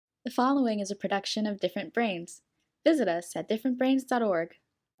The following is a production of Different Brains. Visit us at differentbrains.org.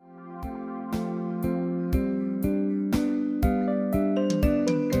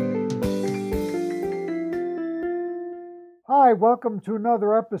 Hi, welcome to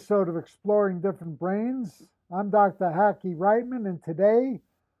another episode of Exploring Different Brains. I'm Dr. Hackey Reitman, and today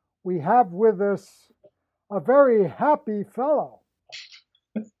we have with us a very happy fellow.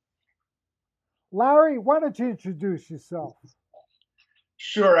 Larry, why don't you introduce yourself?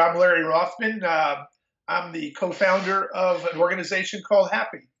 Sure, I'm Larry Rothman. I'm the co-founder of an organization called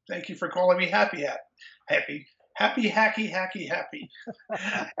Happy. Thank you for calling me Happy. Happy, hacky, hacky, happy.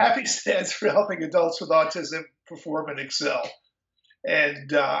 Happy stands for helping adults with autism perform and excel.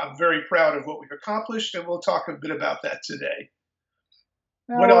 And I'm very proud of what we've accomplished, and we'll talk a bit about that today.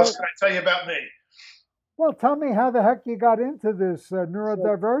 What else can I tell you about me? Well, tell me how the heck you got into this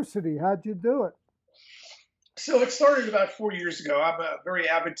neurodiversity. How'd you do it? So it started about 4 years ago. I'm a very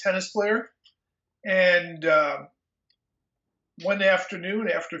avid tennis player. And one afternoon,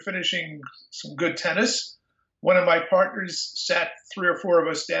 after finishing some good tennis, one of my partners sat 3 or 4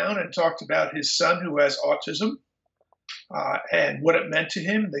 of us down and talked about his son who has autism and what it meant to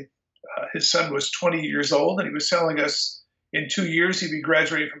him. His son was 20 years old, and he was telling us in 2 years he'd be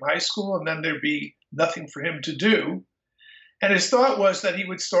graduating from high school, and then there'd be nothing for him to do. And his thought was that he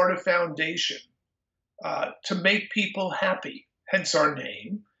would start a foundation to make people happy, hence our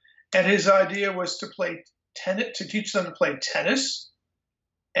name. And his idea was to play tennis, to teach them to play tennis,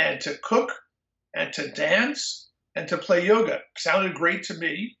 and to cook, and to dance, and to play yoga. Sounded great to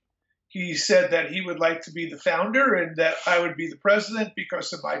me. He said that he would like to be the founder and that I would be the president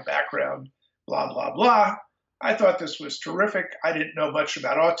because of my background, blah, blah, blah. I thought this was terrific. I didn't know much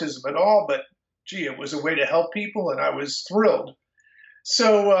about autism at all, but gee, it was a way to help people, and I was thrilled.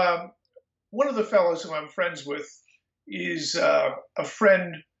 So one of the fellows who I'm friends with is a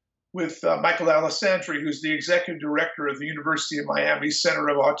friend with Michael Alessandri, who's the executive director of the University of Miami Center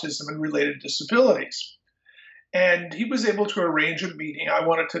of Autism and Related Disabilities. And he was able to arrange a meeting. I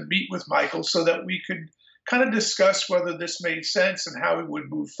wanted to meet with Michael so that we could kind of discuss whether this made sense and how we would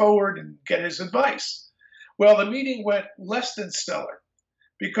move forward and get his advice. Well, the meeting went less than stellar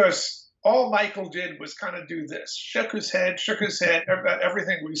because all Michael did was kind of do this, shook his head about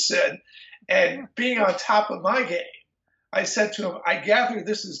everything we said. And being on top of my game, I said to him, I gather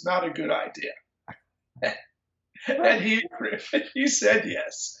this is not a good idea. And he said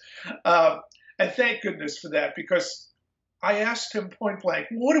yes. And thank goodness for that, because I asked him point blank,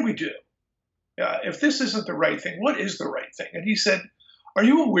 what do we do? If this isn't the right thing, what is the right thing? And he said, are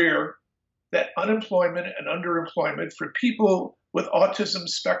you aware that unemployment and underemployment for people with autism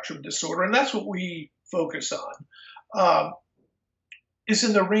spectrum disorder, and that's what we focus on, is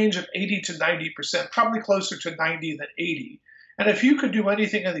in the range of 80 to 90%, probably closer to 90 than 80. And if you could do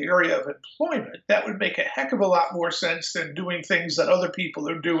anything in the area of employment, that would make a heck of a lot more sense than doing things that other people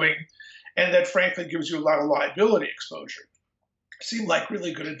are doing, and that frankly gives you a lot of liability exposure. Seemed like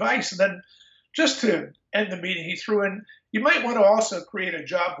really good advice. And then just to end the meeting, he threw in, you might want to also create a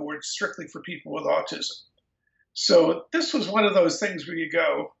job board strictly for people with autism. So this was one of those things where you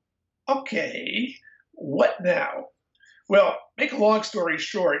go, okay, what now? Well, make a long story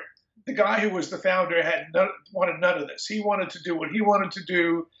short, the guy who was the founder wanted none of this. He wanted to do what he wanted to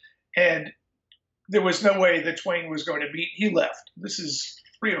do, and there was no way the twain was going to meet. He left. This is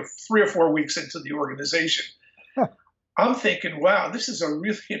three or 4 weeks into the organization. I'm thinking, wow, this is a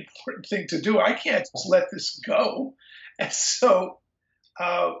really important thing to do. I can't just let this go. And so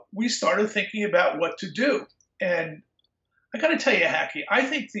we started thinking about what to do. And I got to tell you, Hackey, I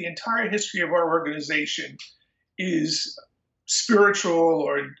think the entire history of our organization is spiritual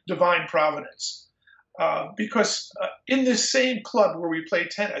or divine providence. Because in this same club where we play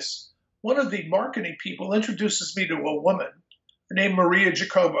tennis, one of the marketing people introduces me to a woman named Maria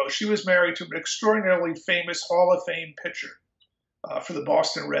Jacobo. She was married to an extraordinarily famous Hall of Fame pitcher for the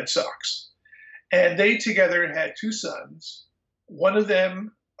Boston Red Sox. And they together had 2 sons. One of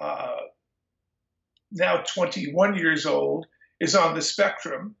them, now 21 years old, is on the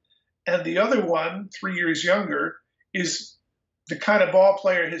spectrum. And the other one, 3 years younger, is the kind of ball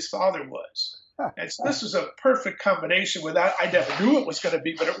player his father was. And so this was a perfect combination. I never knew it was going to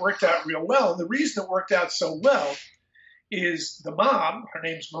be, but it worked out real well. And the reason it worked out so well is the mom, her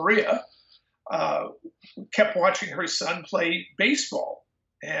name's Maria, kept watching her son play baseball.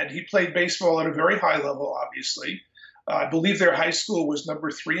 And he played baseball at a very high level, obviously. I believe their high school was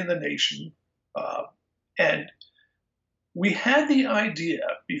number 3 in the nation. And we had the idea,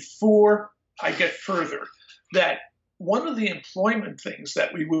 before I get further, that one of the employment things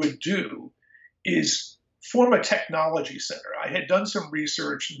that we would do is form a technology center. I had done some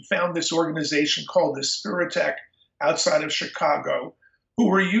research and found this organization called the Spiritech outside of Chicago, who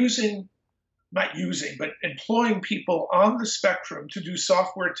were but employing people on the spectrum to do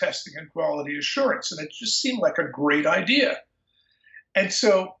software testing and quality assurance. And it just seemed like a great idea. And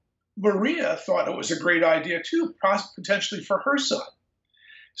so Maria thought it was a great idea too, potentially for her son.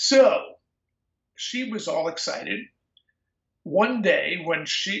 So she was all excited. One day when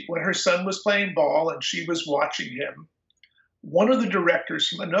her son was playing ball and she was watching him, one of the directors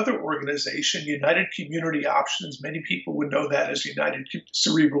from another organization, United Community Options, many people would know that as United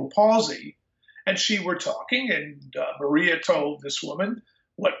Cerebral Palsy, and she were talking, and Maria told this woman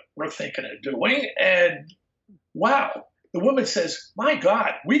what we're thinking of doing, and wow, the woman says, "My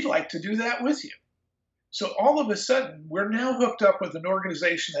God, we'd like to do that with you." So all of a sudden, we're now hooked up with an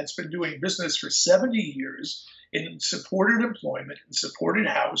organization that's been doing business for 70 years in supported employment and supported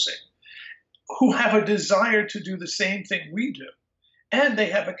housing, who have a desire to do the same thing we do, and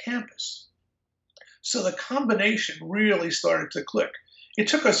they have a campus. So the combination really started to click. It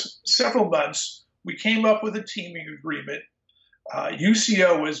took us several months. We came up with a teaming agreement.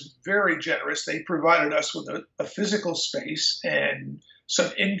 UCO was very generous. They provided us with a physical space and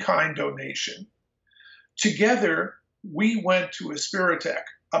some in-kind donation. Together, we went to a Spiritech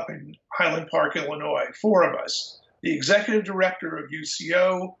up in Highland Park, Illinois, 4 of us, the executive director of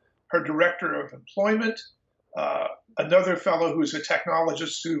UCO, her director of employment, another fellow who's a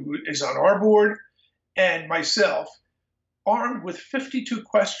technologist who is on our board, and myself, armed with 52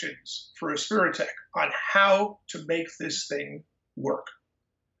 questions for a Spiritech on how to make this thing work.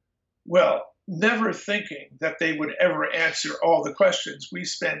 Well, never thinking that they would ever answer all the questions, we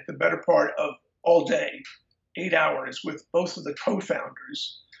spent the better part of all day, 8 hours, with both of the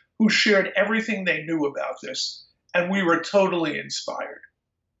co-founders who shared everything they knew about this, and we were totally inspired.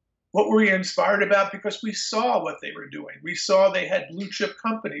 What were we inspired about? Because we saw what they were doing. We saw they had blue chip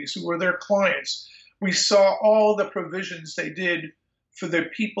companies who were their clients. We saw all the provisions they did for the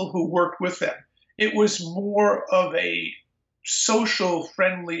people who worked with them. It was more of a social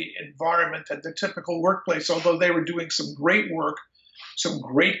friendly environment than the typical workplace, although they were doing some great work, some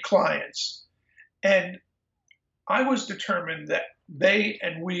great clients. And I was determined that they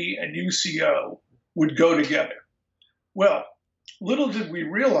and we and UCO would go together. Well, little did we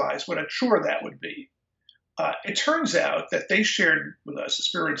realize what a chore that would be. It turns out that they shared with us,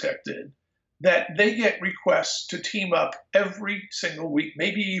 Spiritech did, that they get requests to team up every single week,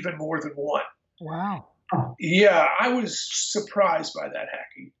 maybe even more than one. Wow. Yeah, I was surprised by that,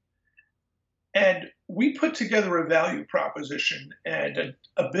 Hacky. And we put together a value proposition and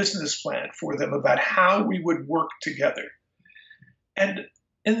a business plan for them about how we would work together. And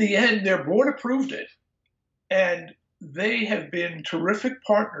in the end, their board approved it. And they have been terrific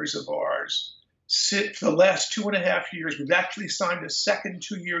partners of ours for the last 2.5 years. We've actually signed a second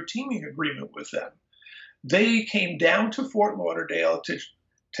 2-year teaming agreement with them. They came down to Fort Lauderdale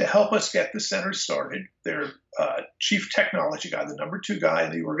to help us get the center started. Their chief technology guy, the number 2 guy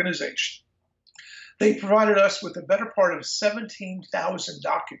in the organization. They provided us with the better part of 17,000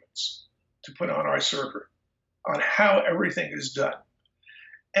 documents to put on our server on how everything is done.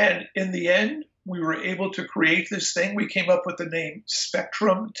 And in the end, we were able to create this thing. We came up with the name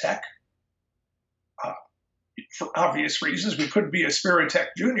Spectrum Tech. For obvious reasons, we couldn't be a Spiritech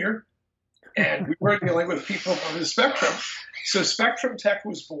Junior, and we were dealing with people on the spectrum. So Spectrum Tech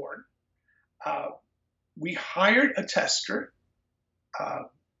was born. We hired a tester,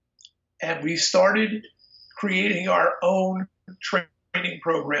 and we started creating our own training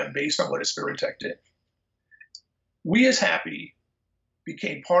program based on what a Spiritech did. We, as Happy,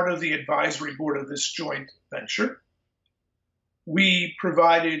 became part of the advisory board of this joint venture. We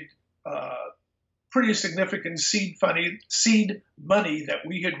provided pretty significant seed money that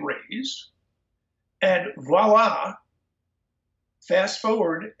we had raised. And voila, fast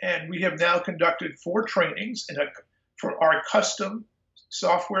forward, and we have now conducted 4 trainings for our custom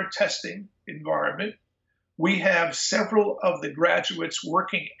software testing environment. We have several of the graduates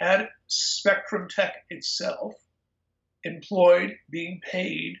working at Spectrum Tech itself, employed, being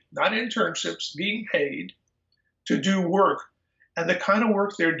paid, not internships, being paid to do work. And the kind of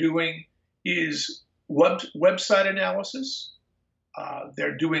work they're doing is website analysis,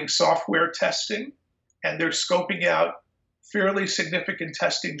 they're doing software testing, and they're scoping out fairly significant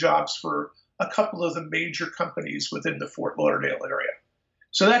testing jobs for a couple of the major companies within the Fort Lauderdale area.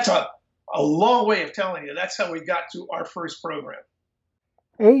 So that's a long way of telling you that's how we got to our first program.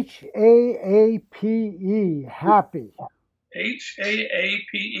 HAAPE, Happy.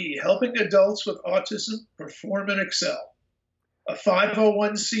 HAAPE, Helping Adults with Autism Perform and Excel. A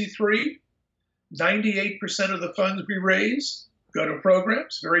 501c3, 98% of the funds we raise go to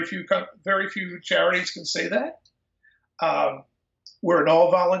programs. Very few charities can say that. We're an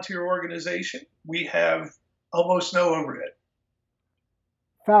all-volunteer organization. We have almost no overhead.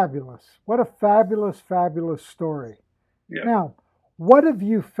 Fabulous. What a fabulous, fabulous story. Yeah. Now, what have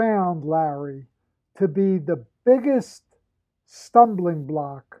you found, Larry, to be the biggest stumbling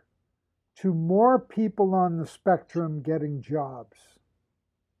block to more people on the spectrum getting jobs?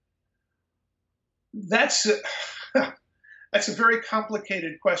 That's a very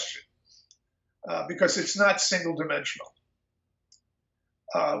complicated question because it's not single dimensional.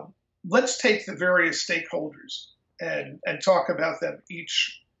 Let's take the various stakeholders and talk about them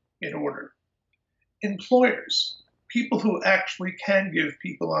each in order. Employers, people who actually can give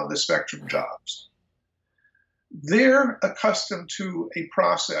people on the spectrum jobs. They're accustomed to a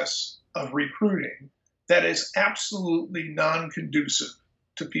process of recruiting that is absolutely non-conducive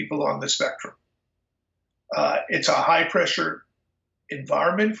to people on the spectrum. It's a high-pressure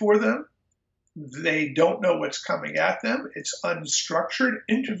environment for them. They don't know what's coming at them. It's unstructured.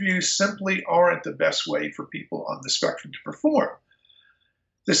 Interviews simply aren't the best way for people on the spectrum to perform.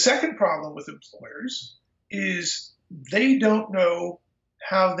 The second problem with employers is they don't know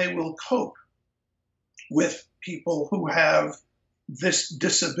how they will cope with people who have this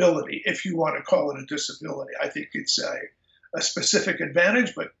disability, if you want to call it a disability. I think it's a specific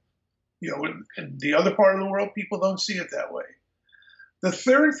advantage, but in the other part of the world, people don't see it that way. The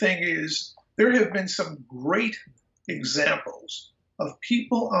third thing is there have been some great examples of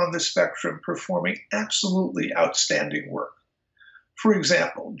people on the spectrum performing absolutely outstanding work. For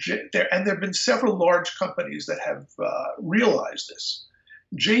example, there have been several large companies that have realized this.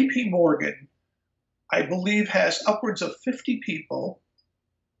 JP Morgan, I believe, has upwards of 50 people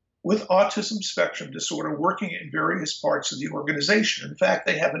with autism spectrum disorder working in various parts of the organization. In fact,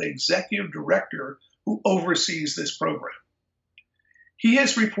 they have an executive director who oversees this program. He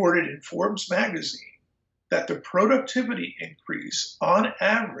has reported in Forbes magazine that the productivity increase on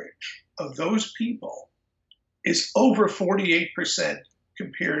average of those people is over 48%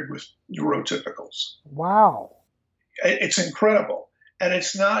 compared with neurotypicals. Wow. It's incredible. And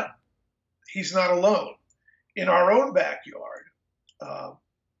he's not alone. In our own backyard,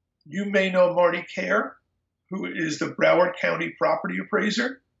 you may know Marty Kerr, who is the Broward County property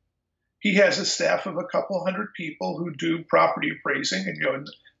appraiser. He has a staff of a couple hundred people who do property appraising, and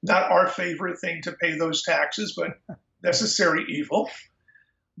not our favorite thing to pay those taxes, but necessary evil.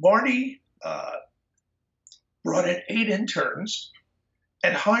 Marty brought in 8 interns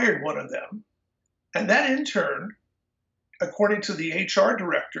and hired one of them, and that intern, according to the HR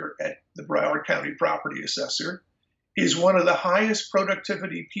director at the Broward County property assessor, is one of the highest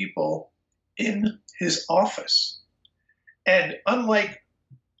productivity people in his office. And unlike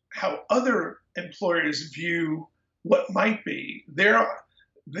how other employers view what might be,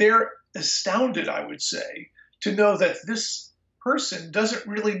 they're astounded, I would say, to know that this person doesn't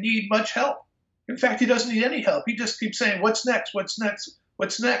really need much help. In fact, he doesn't need any help. He just keeps saying, what's next, what's next,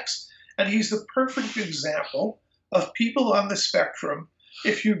 what's next? And he's the perfect example of people on the spectrum.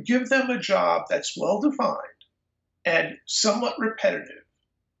 If you give them a job that's well-defined and somewhat repetitive,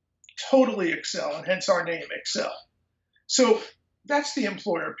 totally excel, and hence our name, Excel. So that's the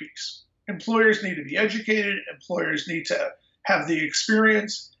employer piece. Employers need to be educated, employers need to have the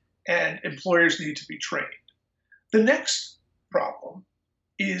experience, and employers need to be trained. The next problem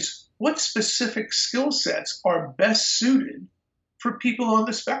is what specific skill sets are best suited for people on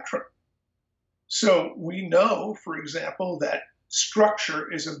the spectrum. So we know, for example, that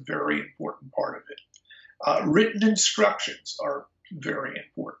structure is a very important part of it. Written instructions are very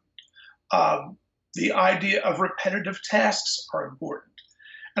important. The idea of repetitive tasks are important.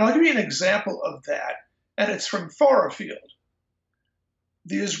 And I'll give you an example of that, and it's from far afield.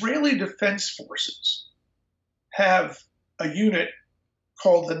 The Israeli Defense Forces have a unit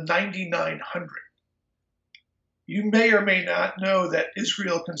called the 9900. You may or may not know that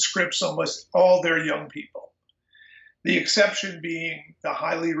Israel conscripts almost all their young people. The exception being the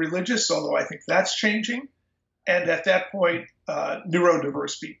highly religious, although I think that's changing, and at that point,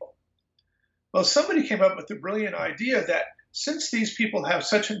 neurodiverse people. Well, somebody came up with the brilliant idea that since these people have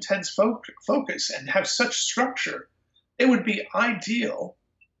such intense focus and have such structure, it would be ideal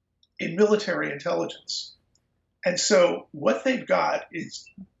in military intelligence. And so what they've got is,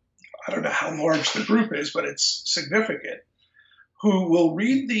 I don't know how large the group is, but it's significant, who will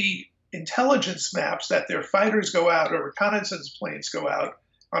read the intelligence maps that their fighters go out or reconnaissance planes go out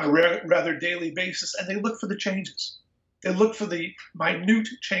on a rather daily basis, and they look for the changes. They look for the minute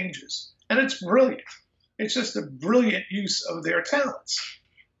changes. And it's brilliant. It's just a brilliant use of their talents.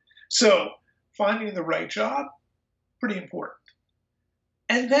 So finding the right job, pretty important.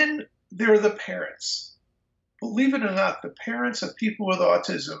 And then there are the parents. Believe it or not, the parents of people with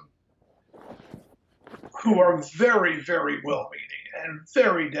autism who are very, very well-meaning and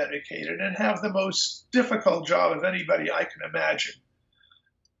very dedicated and have the most difficult job of anybody I can imagine,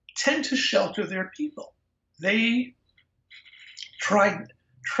 tend to shelter their people. They try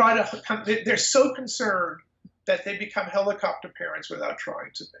to, they're so concerned that they become helicopter parents without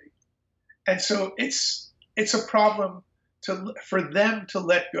trying to be. And so it's a problem for them to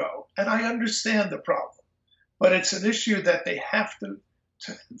let go. And I understand the problem, but it's an issue that they have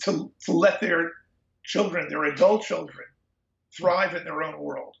to let their children, their adult children, thrive in their own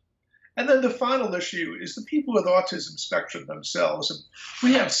world. And then the final issue is the people with autism spectrum themselves. And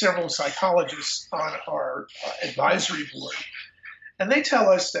we have several psychologists on our advisory board, and they tell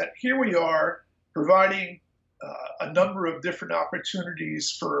us that here we are providing a number of different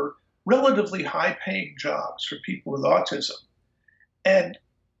opportunities for relatively high-paying jobs for people with autism. And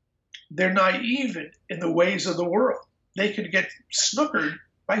they're naive in the ways of the world. They could get snookered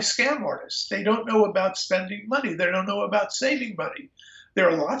by scam artists. They don't know about spending money. They don't know about saving money. There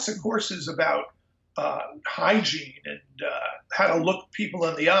are lots of courses about hygiene and how to look people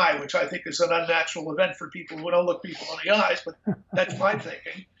in the eye, which I think is an unnatural event for people who don't look people in the eyes, but that's my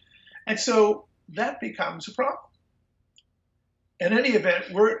thinking. And so that becomes a problem. In any event,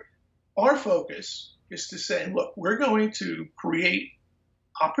 our focus is to say, look, we're going to create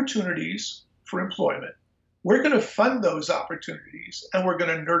opportunities for employment. We're going to fund those opportunities, and we're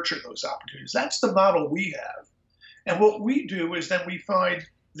going to nurture those opportunities. That's the model we have. And what we do is then we find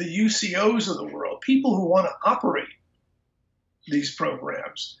the UCOs of the world, people who want to operate these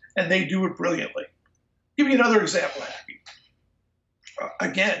programs, and they do it brilliantly. Give you another example, Happy.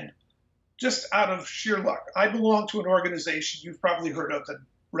 Again, just out of sheer luck, I belong to an organization you've probably heard of, the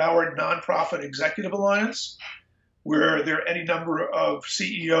Broward Nonprofit Executive Alliance, where there are any number of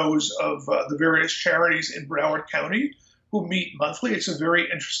CEOs of the various charities in Broward County who meet monthly. It's a very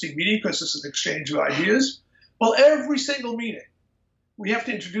interesting meeting because it's an exchange of ideas. Well, every single meeting, we have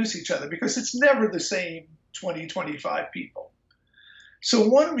to introduce each other because it's never the same 20, 25 people. So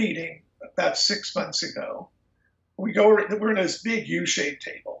one meeting about 6 months ago, we're in this big U-shaped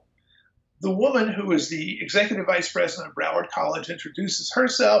table. The woman who is the executive vice president of Broward College introduces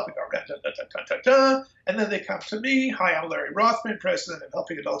herself, we go, da, da, da, da, da, da, and then they come to me. Hi, I'm Larry Rothman, president of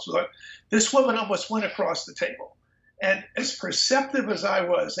Helping Adults with Autism. This woman almost went across the table. And as perceptive as I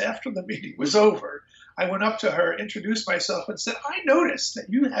was after the meeting was over, I went up to her, introduced myself, and said, I noticed that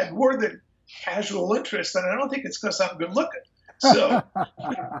you had more than casual interest, and I don't think it's because I'm good looking.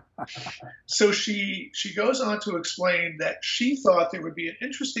 So she goes on to explain that she thought there would be an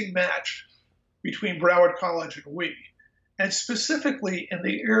interesting match between Broward College and we, and specifically in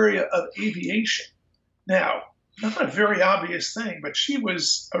the area of aviation. Now, not a very obvious thing, but she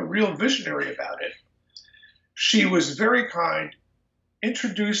was a real visionary about it. She was very kind,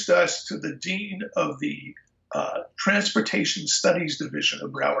 introduced us to the dean of the Transportation Studies Division of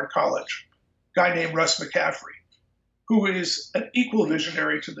Broward College, a guy named Russ McCaffrey, who is an equal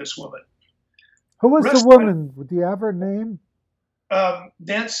visionary to this woman. Who was the woman? Do you have her name?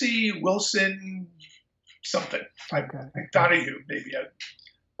 Nancy Wilson something. Okay. Donahue, maybe.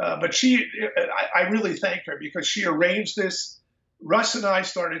 But I really thank her because she arranged this. Russ and I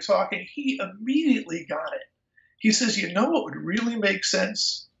started talking. He immediately got it. He says, you know what would really make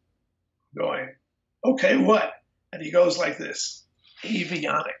sense? I'm going, okay, what? And he goes like this,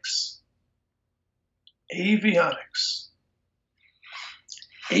 avionics. Avionics.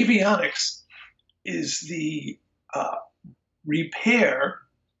 Avionics is the repair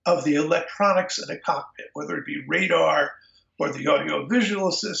of the electronics in a cockpit, whether it be radar or the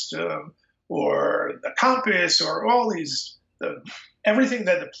audio-visual system or the compass or all these, everything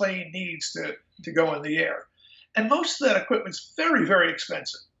that the plane needs to go in the air. And most of that equipment's very, very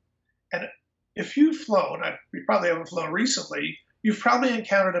expensive. And if you've flown, you probably haven't flown recently, you've probably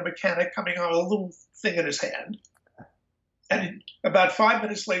encountered a mechanic coming on with a little thing in his hand. And about 5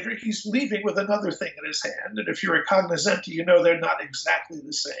 minutes later, he's leaving with another thing in his hand. And if you're a cognoscenti, you know they're not exactly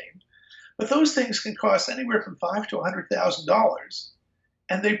the same. But those things can cost anywhere from $5,000 to $100,000,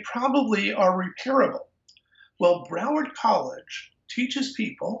 and they probably are repairable. Well, Broward College teaches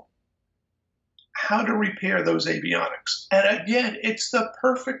people how to repair those avionics. And again, it's the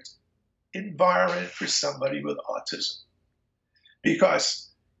perfect environment for somebody with autism because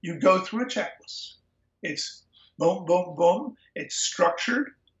you go through a checklist. It's boom, boom, boom. It's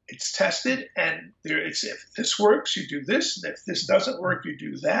structured, it's tested, and if this works, you do this, and if this doesn't work, you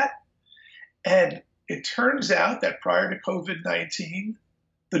do that. And it turns out that prior to COVID-19,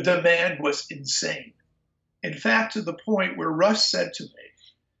 the demand was insane. In fact, to the point where Russ said to me,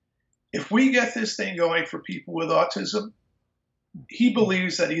 if we get this thing going for people with autism, he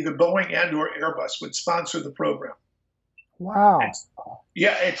believes that either Boeing and or Airbus would sponsor the program. Wow.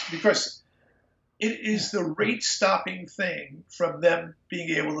 It's because it is the rate-stopping thing from them being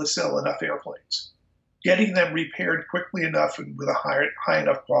able to sell enough airplanes, getting them repaired quickly enough and with a high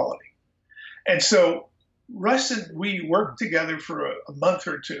enough quality. And so Russ and we worked together for a month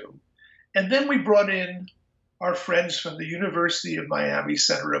or two, and then we brought in our friends from the University of Miami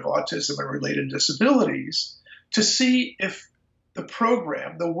Center of Autism and Related Disabilities to see if the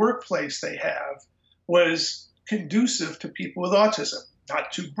program, the workplace they have, was conducive to people with autism.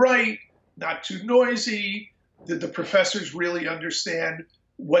 Not too bright, not too noisy. Did the professors really understand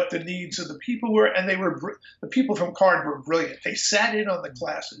what the needs of the people were? And the people from CARD were brilliant. They sat in on the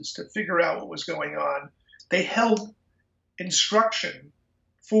classes to figure out what was going on. They held instruction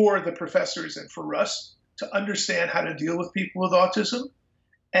for the professors and for us to understand how to deal with people with autism.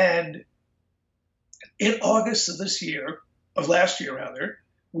 And in August of last year,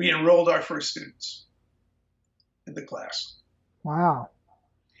 we enrolled our first students in the class. Wow.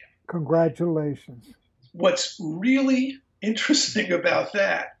 Congratulations. What's really interesting about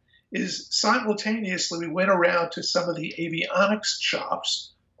that is simultaneously we went around to some of the avionics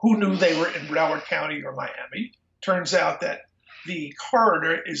shops who knew they were in Broward County or Miami. Turns out that the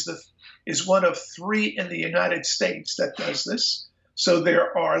corridor is one of 3 in the United States that does this. So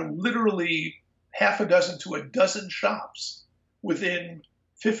there are literally half a dozen to a dozen shops within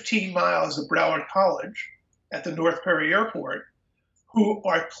 15 miles of Broward College at the North Perry Airport who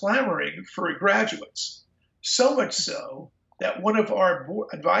are clamoring for graduates. So much so that one of our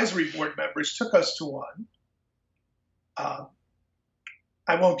advisory board members took us to one.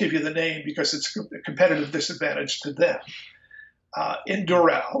 I won't give you the name because it's a competitive disadvantage to them, in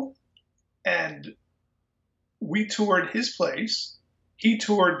Doral. And we toured his place. He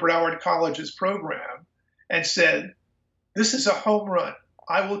toured Broward College's program and said, this is a home run.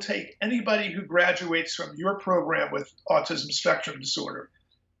 I will take anybody who graduates from your program with autism spectrum disorder.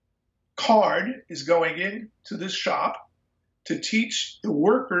 CARD is going into this shop to teach the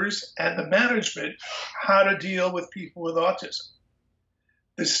workers and the management how to deal with people with autism.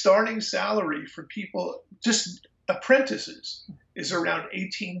 The starting salary for people, just apprentices, is around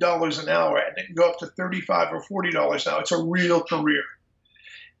 $18 an hour, and it can go up to $35 or $40 an hour. It's a real career.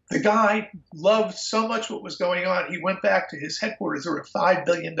 The guy loved so much what was going on, he went back to his headquarters. They're a $5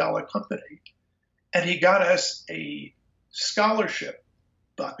 billion company, and he got us a scholarship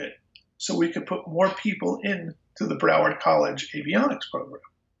bucket so we could put more people into the Broward College avionics program.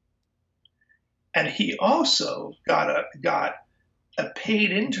 And he also got a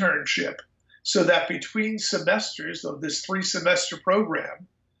paid internship so that between semesters of this 3-semester program,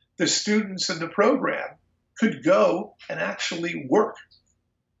 the students in the program could go and actually work.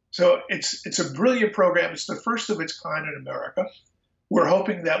 So it's a brilliant program. It's the first of its kind in America. We're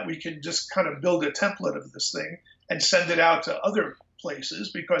hoping that we can just kind of build a template of this thing and send it out to other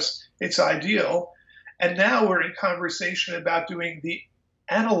places because it's ideal. And now we're in conversation about doing the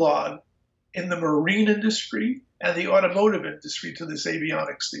analog in the marine industry and the automotive industry to this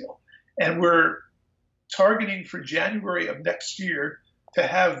avionics deal. And we're targeting for January of next year to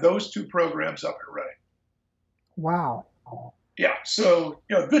have those 2 programs up and running. Wow. Yeah, so,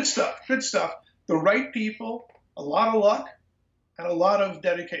 good stuff. The right people, a lot of luck, and a lot of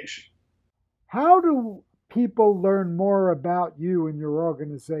dedication. How do people learn more about you and your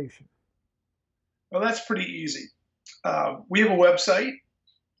organization? Well, that's pretty easy. We have a website,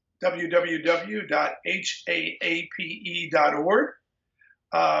 www.haape.org.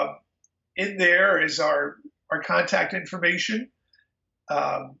 In there is our contact information.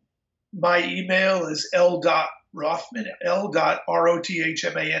 My email is l.rothman,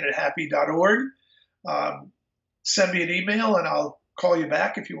 l.rothman @happy.org. Send me an email and I'll call you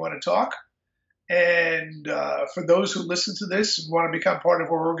back if you want to talk. And for those who listen to this and want to become part of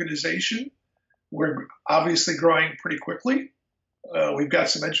our organization, we're obviously growing pretty quickly. We've got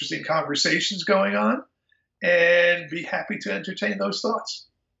some interesting conversations going on and be happy to entertain those thoughts.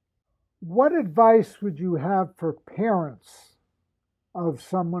 What advice would you have for parents of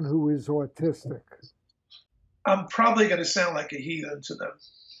someone who is autistic? I'm probably going to sound like a heathen to them,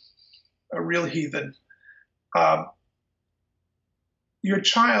 a real heathen. Your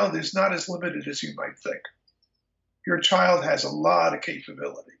child is not as limited as you might think. Your child has a lot of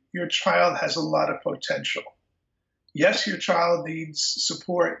capability. Your child has a lot of potential. Yes, your child needs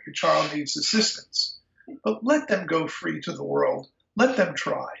support. Your child needs assistance. But let them go free to the world. Let them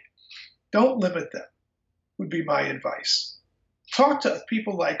try. Don't limit them, would be my advice. talk to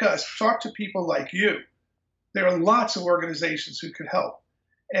people like us, talk to people like you. There are lots of organizations who could help,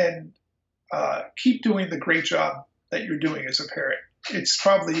 and keep doing the great job that you're doing as a parent. It's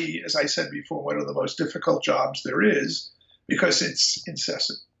probably, as I said before, one of the most difficult jobs there is because it's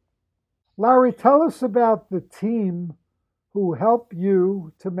incessant. Larry, tell us about the team who help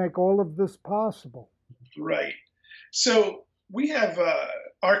you to make all of this possible. Right. So we have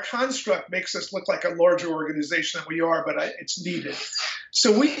our construct makes us look like a larger organization than we are, but it's needed.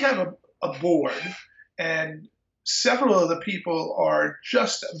 So we have a board, and several of the people are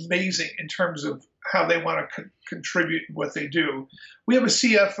just amazing in terms of how they want to contribute what they do. We have a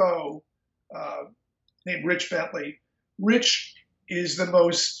CFO named Rich Bentley. Rich is the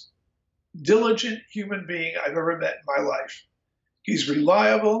most diligent human being I've ever met in my life. He's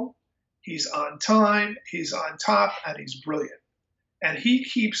reliable, he's on time, he's on top, and he's brilliant. And he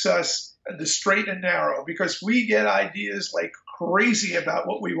keeps us in the straight and narrow because we get ideas like crazy about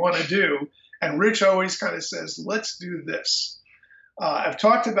what we want to do. And Rich always kind of says, let's do this. I've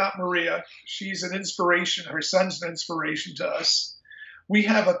talked about Maria. She's an inspiration. Her son's an inspiration to us. We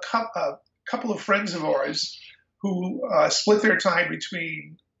have a couple of friends of ours who split their time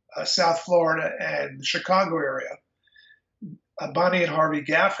between South Florida and the Chicago area, Bonnie and Harvey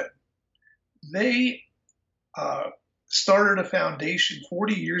Gaffin. They started a foundation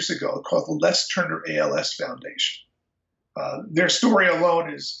 40 years ago called the Les Turner ALS Foundation. Their story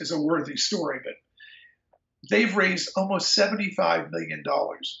alone is a worthy story, but they've raised almost $75 million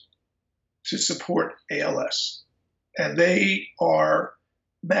to support ALS. And they are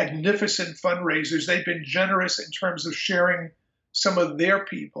magnificent fundraisers. They've been generous in terms of sharing some of their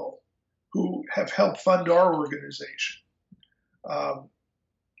people who have helped fund our organization.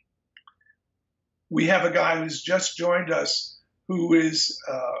 We have a guy who's just joined us who is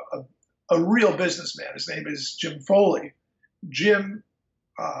a real businessman. His name is Jim Foley. Jim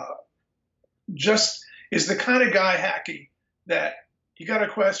just is the kind of guy, Hackey, that you got a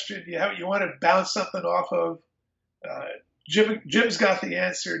question, you want to bounce something off of. Jim's got the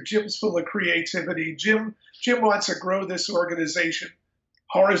answer. Jim's full of creativity. Jim wants to grow this organization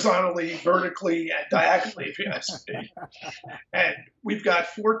horizontally, vertically, and diagonally, if you ask me. And we've got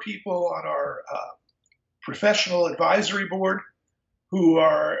 4 people on our professional advisory board who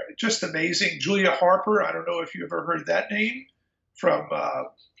are just amazing. Julia Harper, I don't know if you ever heard that name from,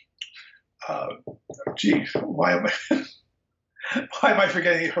 why am I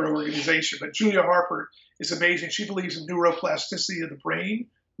forgetting her organization? But Julia Harper is amazing. She believes in neuroplasticity of the brain,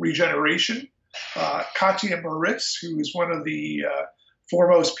 regeneration. Katya Moritz, who is one of the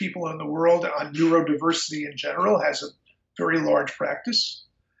foremost people in the world on neurodiversity in general, has a very large practice.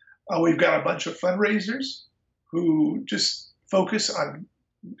 We've got a bunch of fundraisers who just focus on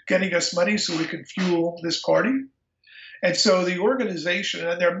getting us money so we can fuel this party. And so the organization,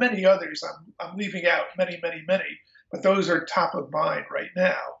 and there are many others, I'm leaving out many, but those are top of mind right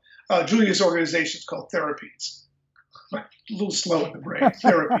now. Julia's organization is called Therapies. A little slow in the brain,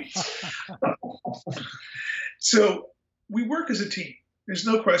 Therapies. So we work as a team. There's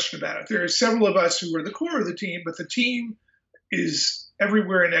no question about it. There are several of us who are the core of the team, but the team is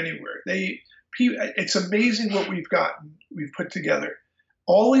everywhere and anywhere. It's amazing what we've put together.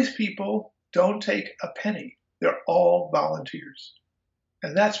 All these people don't take a penny. They're all volunteers.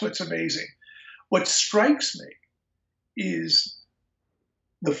 And that's what's amazing. What strikes me is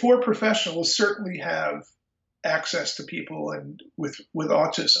the 4 professionals certainly have access to people and with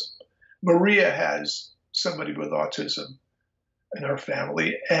autism. Maria has somebody with autism in her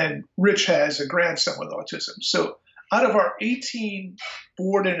family, and Rich has a grandson with autism. So out of our 18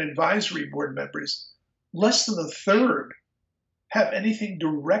 board and advisory board members, less than a third have anything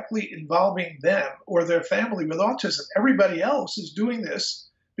directly involving them or their family with autism. Everybody else is doing this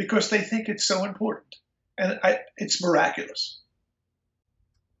because they think it's so important. And it's miraculous.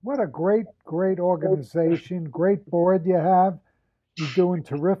 What a great organization, great board you have. You're doing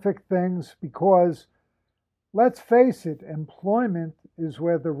terrific things because, let's face it, employment is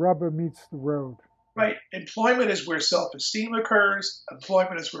where the rubber meets the road. Right. Employment is where self-esteem occurs.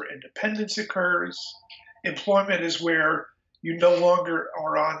 Employment is where independence occurs. Employment is where you no longer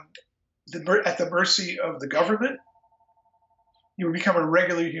are at the mercy of the government. You become a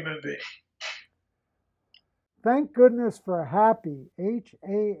regular human being. Thank goodness for HAAPE,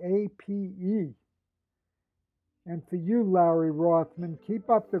 H-A-A-P-E. And for you, Larry Rothman, keep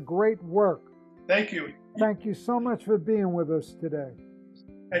up the great work. Thank you. Thank you so much for being with us today.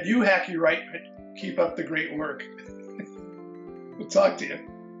 And you, Hackey Reitman, keep up the great work. We'll talk to you.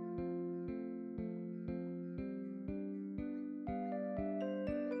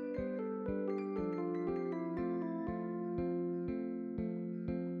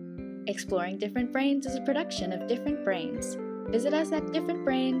 Exploring Different Brains is a production of Different Brains. Visit us at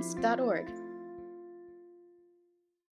differentbrains.org.